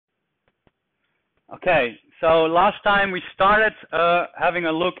Okay, so last time we started having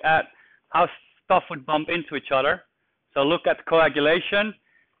a look at how stuff would bump into each other. So look at coagulation,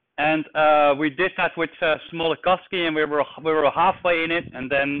 and we did that with Smoluchowski, and we were halfway in it,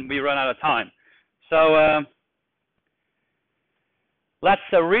 and then we ran out of time. So let's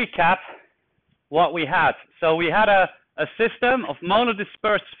recap what we had. So we had a system of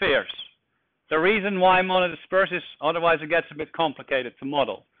monodispersed spheres. The reason why monodispersed is otherwise it gets a bit complicated to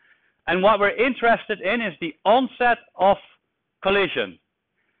model. And what we're interested in is the onset of collision,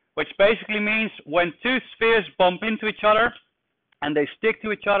 which basically means when two spheres bump into each other and they stick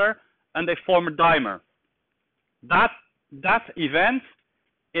to each other and they form a dimer. That event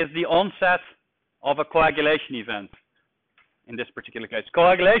is the onset of a coagulation event in this particular case.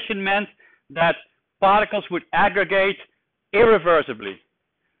 Coagulation meant that particles would aggregate irreversibly.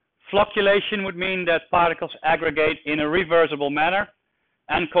 Flocculation would mean that particles aggregate in a reversible manner.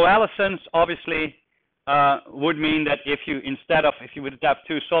 And coalescence obviously would mean that if you would have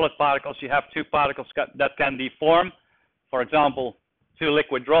two solid particles, you have two particles that can deform, for example, two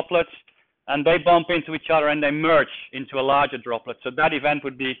liquid droplets, and they bump into each other and they merge into a larger droplet. So that event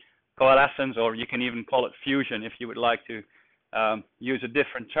would be coalescence, or you can even call it fusion if you would like to use a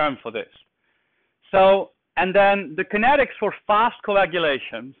different term for this. So, and then the kinetics for fast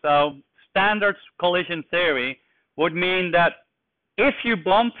coagulation, so standard collision theory, would mean that if you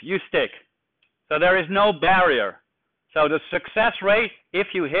bump, you stick. So there is no barrier. So the success rate, if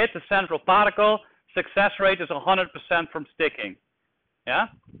you hit the central particle, success rate is 100% from sticking. Yeah?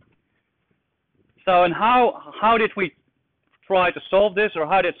 So, and how did we try to solve this, or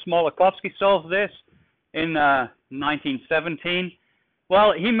how did Smoluchowski solve this in 1917?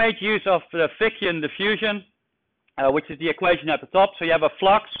 Well, he made use of the Fickian diffusion, which is the equation at the top. So you have a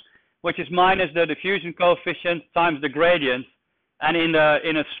flux, which is minus the diffusion coefficient times the gradient. And in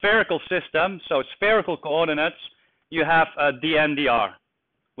a spherical system, so spherical coordinates, you have dn dr,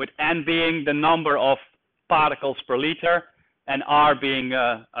 with n being the number of particles per liter, and r being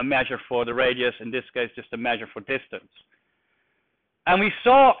a measure for the radius, in this case just a measure for distance. And we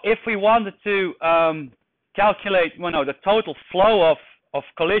saw if we wanted to calculate the total flow of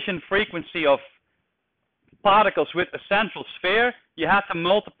collision frequency of particles with a central sphere, you have to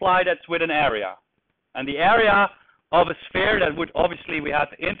multiply that with an area. And the area of a sphere that would obviously, we had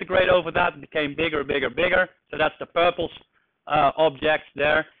to integrate over that, it became bigger, bigger, bigger. So that's the purple object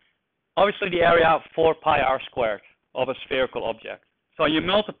there. Obviously the area of 4 pi r squared of a spherical object. So you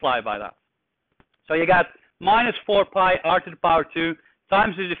multiply by that. So you got minus 4 pi r to the power 2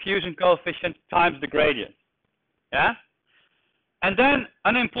 times the diffusion coefficient times the gradient. Yeah? And then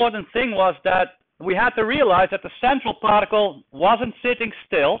an important thing was that we had to realize that the central particle wasn't sitting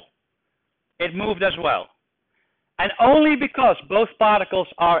still, it moved as well. And only because both particles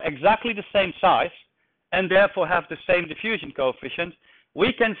are exactly the same size and therefore have the same diffusion coefficient,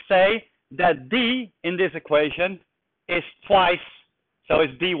 we can say that d in this equation is twice, so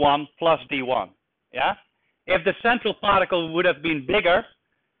it's d1 plus d1. Yeah? If the central particle would have been bigger,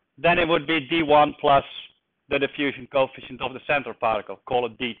 then it would be d1 plus the diffusion coefficient of the central particle, call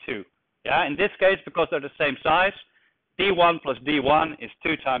it d2. Yeah? In this case, because they're the same size, d1 plus d1 is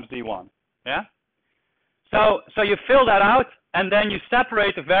 2 times d1. Yeah? So you fill that out, and then you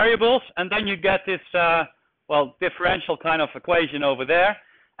separate the variables, and then you get this, differential kind of equation over there.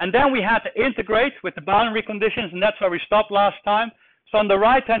 And then we had to integrate with the boundary conditions, and that's where we stopped last time. So on the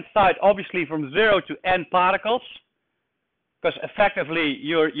right-hand side, obviously from 0 to n particles, because effectively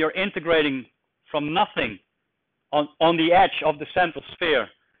you're integrating from nothing on the edge of the central sphere,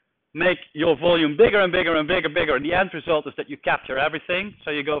 make your volume bigger and bigger and bigger, bigger. And the end result is that you capture everything.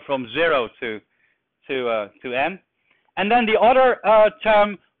 So you go from 0 to n. And then the other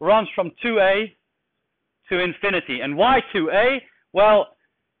term runs from 2a to infinity. And why 2a? Well,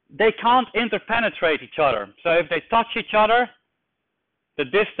 they can't interpenetrate each other. So if they touch each other, the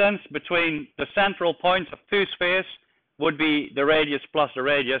distance between the central points of two spheres would be the radius plus the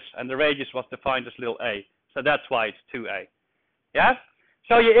radius, and the radius was defined as little a. So that's why it's 2a. Yeah?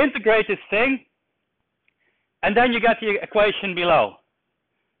 So you integrate this thing, and then you get the equation below.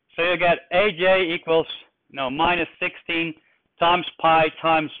 So you get aj equals minus 16 times pi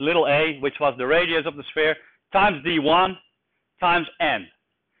times little a, which was the radius of the sphere, times d1 times n,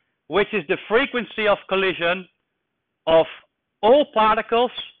 which is the frequency of collision of all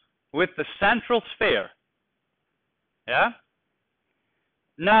particles with the central sphere. Yeah?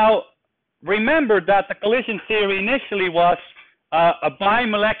 Now, remember that the collision theory initially was a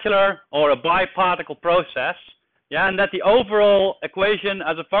bimolecular or a biparticle process. Yeah, and that the overall equation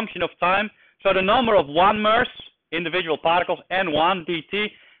as a function of time, so the number of 1mers, individual particles, n1 dt,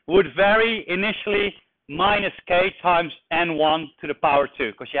 would vary initially minus k times n1 to the power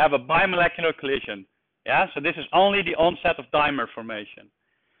 2, because you have a bimolecular collision. Yeah, so this is only the onset of dimer formation.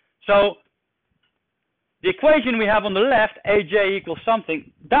 So the equation we have on the left, Aj equals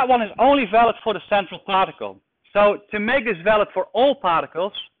something, that one is only valid for the central particle. So to make this valid for all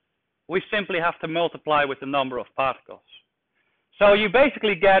particles, we simply have to multiply with the number of particles. So you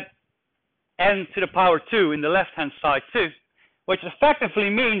basically get n to the power 2 in the left-hand side too, which effectively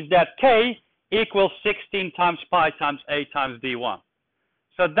means that k equals 16 times pi times a times d1.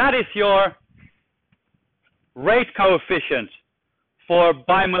 So that is your rate coefficient for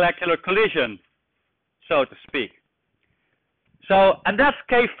bimolecular collision, so to speak. So, and that's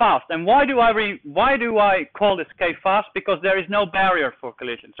KFast. And why do I call this KFast? Because there is no barrier for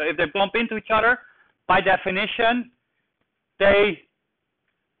collision. So if they bump into each other, by definition, they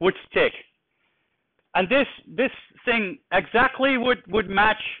would stick. And this thing exactly would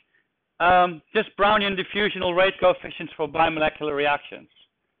match just Brownian diffusional rate coefficients for bimolecular reactions.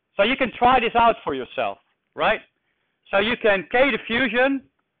 So you can try this out for yourself, right? So you can K diffusion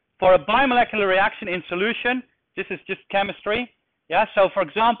for a bimolecular reaction in solution. This is just chemistry. Yeah, so for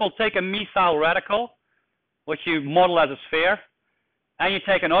example, take a methyl radical, which you model as a sphere, and you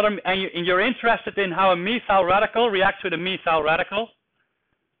take another, and you're interested in how a methyl radical reacts with a methyl radical.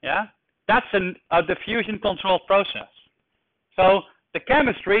 Yeah, that's a diffusion controlled process. So the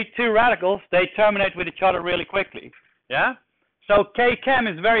chemistry, two radicals, they terminate with each other really quickly. Yeah, so K chem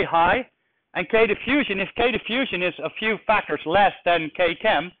is very high, and K diffusion, if K diffusion is a few factors less than K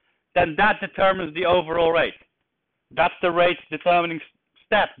chem, then that determines the overall rate. That's the rate determining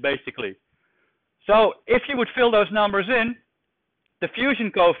step, basically. So if you would fill those numbers in, the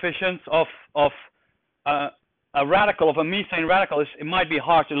fusion coefficients of a radical, of a methane radical, it might be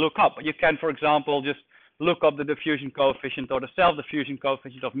hard to look up. But you can, for example, just look up the diffusion coefficient or the self-diffusion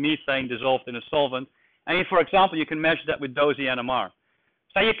coefficient of methane dissolved in a solvent. And for example, you can measure that with DOSI NMR.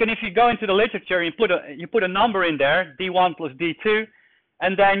 So you can, if you go into the literature, you put a number in there, D1 plus D2,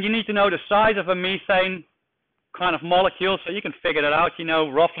 and then you need to know the size of a methane kind of molecule, so you can figure that out. You know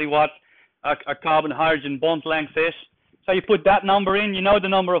roughly what a carbon-hydrogen bond length is. So you put that number in, you know the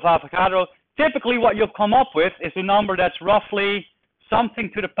number of Avogadro. Typically what you'll come up with is a number that's roughly something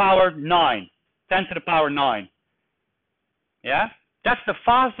to the power 9, 10 to the power 9. Yeah? That's the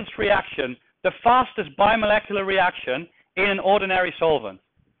fastest reaction, the fastest bimolecular reaction in an ordinary solvent.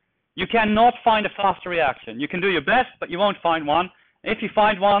 You cannot find a faster reaction. You can do your best, but you won't find one. If you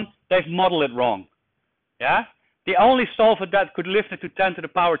find one, they've modeled it wrong. Yeah? The only solvent that could lift it to 10 to the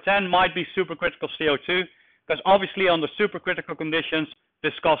power 10 might be supercritical CO2, because obviously under supercritical conditions,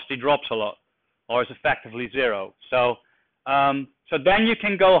 viscosity drops a lot, or is effectively zero. So, so then you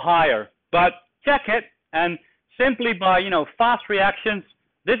can go higher. But check it, and simply by, fast reactions,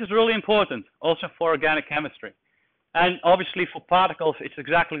 this is really important, also for organic chemistry. And obviously for particles, it's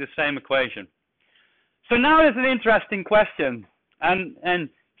exactly the same equation. So now there's an interesting question. And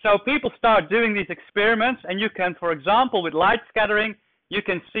so people start doing these experiments, and you can, for example, with light scattering, you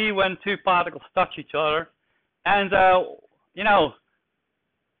can see when two particles touch each other. And,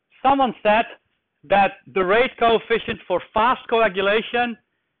 someone said that the rate coefficient for fast coagulation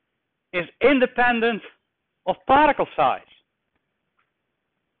is independent of particle size.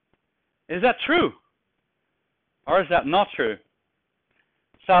 Is that true? Or is that not true?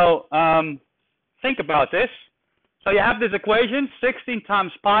 So think about this. So you have this equation, 16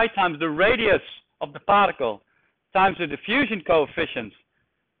 times pi times the radius of the particle times the diffusion coefficient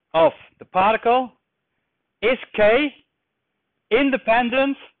of the particle. Is K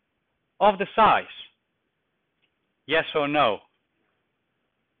independent of the size? Yes or no?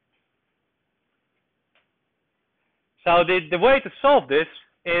 So the way to solve this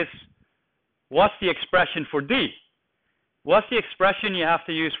is, what's the expression for D? What's the expression you have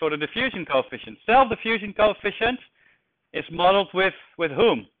to use for the diffusion coefficient? Self-diffusion coefficient is modeled with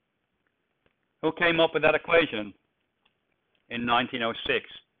whom? Who came up with that equation in 1906?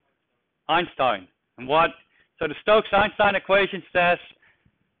 Einstein. And what? So the Stokes-Einstein equation says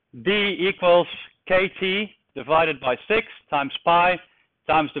D equals KT divided by 6 times pi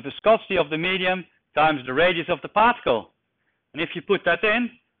times the viscosity of the medium times the radius of the particle. And if you put that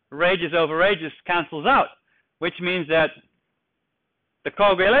in, radius over radius cancels out, which means that the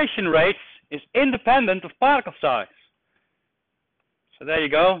coagulation rate is independent of particle size. So there you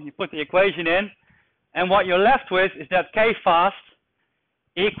go, you put the equation in, and what you're left with is that KFast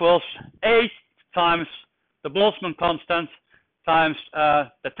equals 8 times the Boltzmann constant times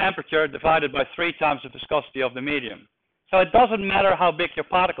the temperature divided by 3 times the viscosity of the medium. So it doesn't matter how big your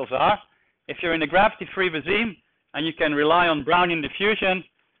particles are. If you're in a gravity-free regime and you can rely on Brownian diffusion,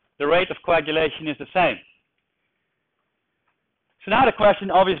 the rate of coagulation is the same. So now the question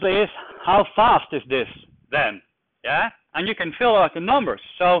obviously is, how fast is this then? Yeah, and you can fill out the numbers.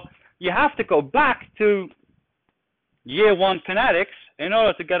 So you have to go back to year one kinetics in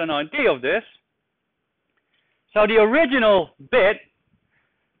order to get an idea of this. So the original bit,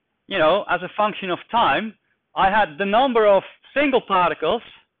 you know, as a function of time, I had the number of single particles,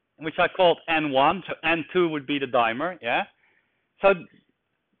 which I called N1, so N2 would be the dimer, yeah? So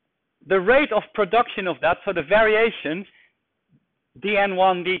the rate of production of that, so the variation,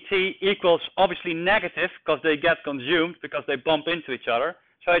 dN1 dt equals obviously negative because they get consumed because they bump into each other.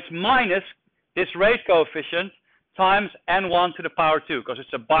 So it's minus this rate coefficient times N1 to the power 2 because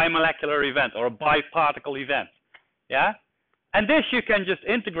it's a bimolecular event or a biparticle event. Yeah? And this you can just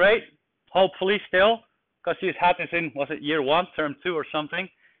integrate, hopefully still, because you had this in, was it year 1, term 2 or something,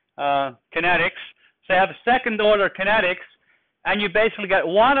 kinetics. So you have a second order kinetics, and you basically get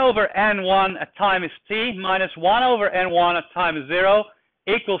 1 over N1 at time is t minus 1 over N1 at time is 0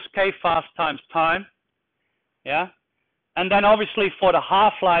 equals KFast times time. Yeah? And then obviously for the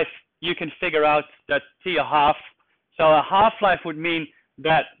half-life, you can figure out that t a half. So a half-life would mean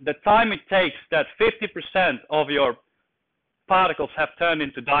that the time it takes that 50% of your particles have turned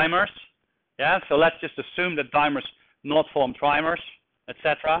into dimers. Yeah, so let's just assume that dimers not form trimers,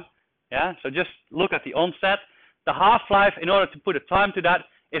 etc. Yeah, so just look at the onset. The half-life, in order to put a time to that,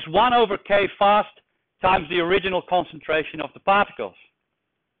 is 1 over KFast times the original concentration of the particles.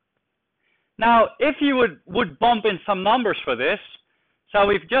 Now, if you would bump in some numbers for this, so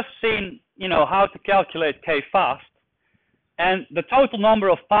we've just seen, you know, how to calculate KFast, and the total number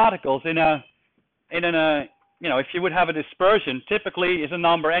of particles in a you know, if you would have a dispersion, typically is a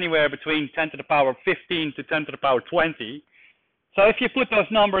number anywhere between 10 to the power 15 to 10 to the power 20. So if you put those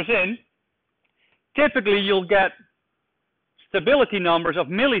numbers in, typically you'll get stability numbers of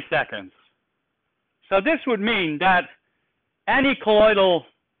milliseconds. So this would mean that any colloidal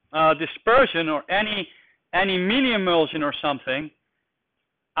dispersion or any mini emulsion or something,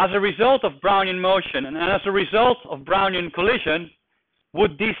 as a result of Brownian motion and as a result of Brownian collision,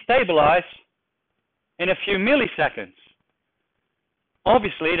 would destabilize in a few milliseconds.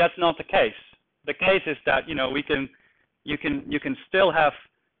 Obviously, that's not the case. The case is that, you know, you can still have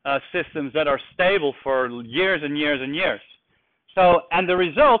systems that are stable for years and years and years. So, and the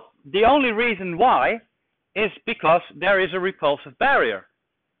result, the only reason why, is because there is a repulsive barrier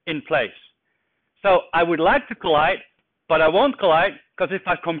in place. So I would like to collide, but I won't collide, because if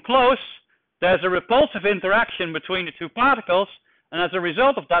I come close, there's a repulsive interaction between the two particles, and as a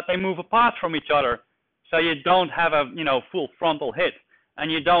result of that, they move apart from each other. So you don't have a, you know, full frontal hit,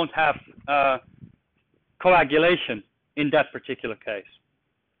 and you don't have coagulation in that particular case.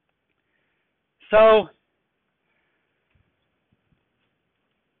 So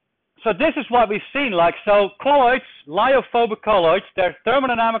this is what we've seen. Like, so colloids, lyophobic colloids, they're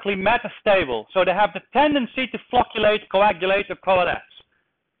thermodynamically metastable. So they have the tendency to flocculate, coagulate, or coalesce.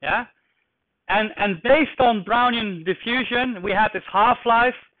 Yeah? And based on Brownian diffusion, we had this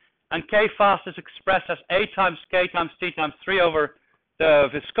half-life, and KFast is expressed as A times K times T times 3 over the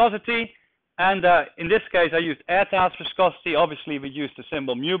viscosity. And in this case, I used Ertas viscosity. Obviously, we used the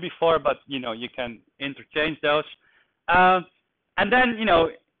symbol mu before, but, you know, you can interchange those. And then, you know,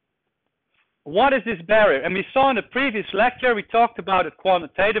 what is this barrier? And we saw in the previous lecture, we talked about it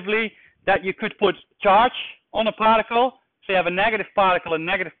quantitatively, that you could put charge on a particle. So you have a negative particle and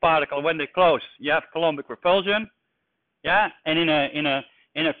negative particle. When they close, you have Coulombic repulsion. Yeah, and in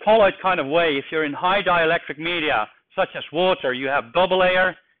a colloid kind of way, if you're in high dielectric media, such as water, you have double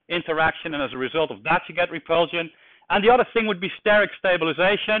layer interaction, and as a result of that, you get repulsion. And the other thing would be steric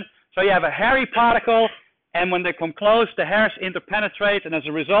stabilization. So you have a hairy particle, and when they come close, the hairs interpenetrate, and as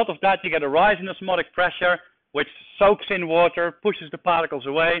a result of that, you get a rise in osmotic pressure, which soaks in water, pushes the particles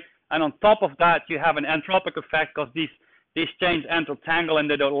away, and on top of that, you have an entropic effect, because these chains entangle, and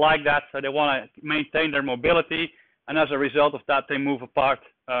they don't like that, so they want to maintain their mobility, and as a result of that, they move apart.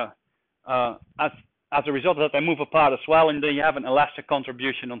 As a result of that, they move apart as well, and then you have an elastic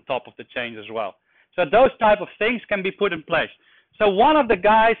contribution on top of the chains as well. So those type of things can be put in place. So one of the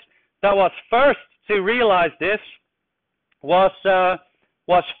guys that was first to realize this was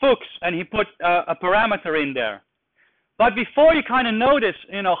Fuchs, and he put a parameter in there. But before you kind of notice,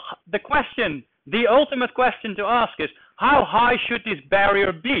 you know, the question, the ultimate question to ask is, how high should this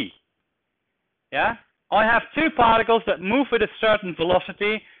barrier be? Yeah, I have two particles that move with a certain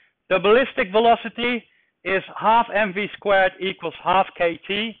velocity. The ballistic velocity is half mv squared equals half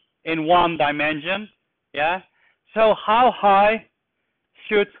kt in one dimension. Yeah, so how high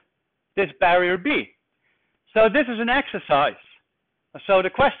should this barrier be? So this is an exercise. So the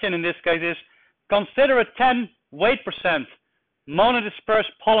question in this case is, consider a 10 weight %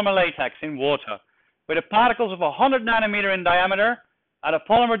 monodispersed polymer latex in water with the particles of 100 nanometer in diameter at a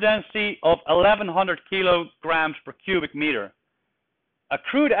polymer density of 1100 kilograms per cubic meter. A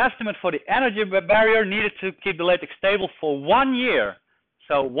crude estimate for the energy barrier needed to keep the latex stable for 1 year.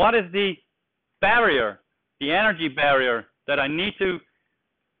 So what is the barrier, the energy barrier that I need to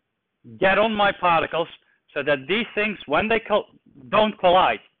get on my particles so that these things, when they don't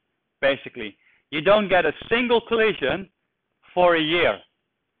collide, basically, you don't get a single collision for a year.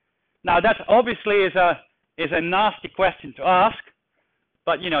 Now that obviously is a nasty question to ask,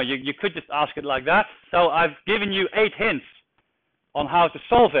 but you could just ask it like that. So I've given you 8 hints on how to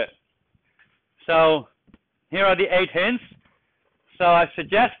solve it. So here are the 8 hints. So I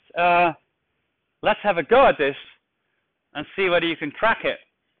suggest let's have a go at this and see whether you can crack it.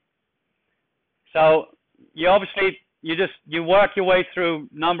 So you obviously you work your way through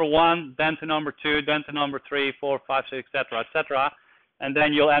number 1, then to number 2, then to number 3, 4, 5, 6, etc., and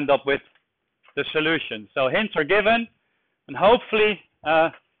then you'll end up with the solution. So hints are given, and hopefully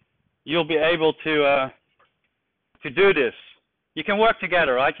you'll be able to do this. You can work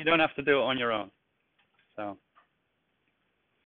together, right? You don't have to do it on your own. So.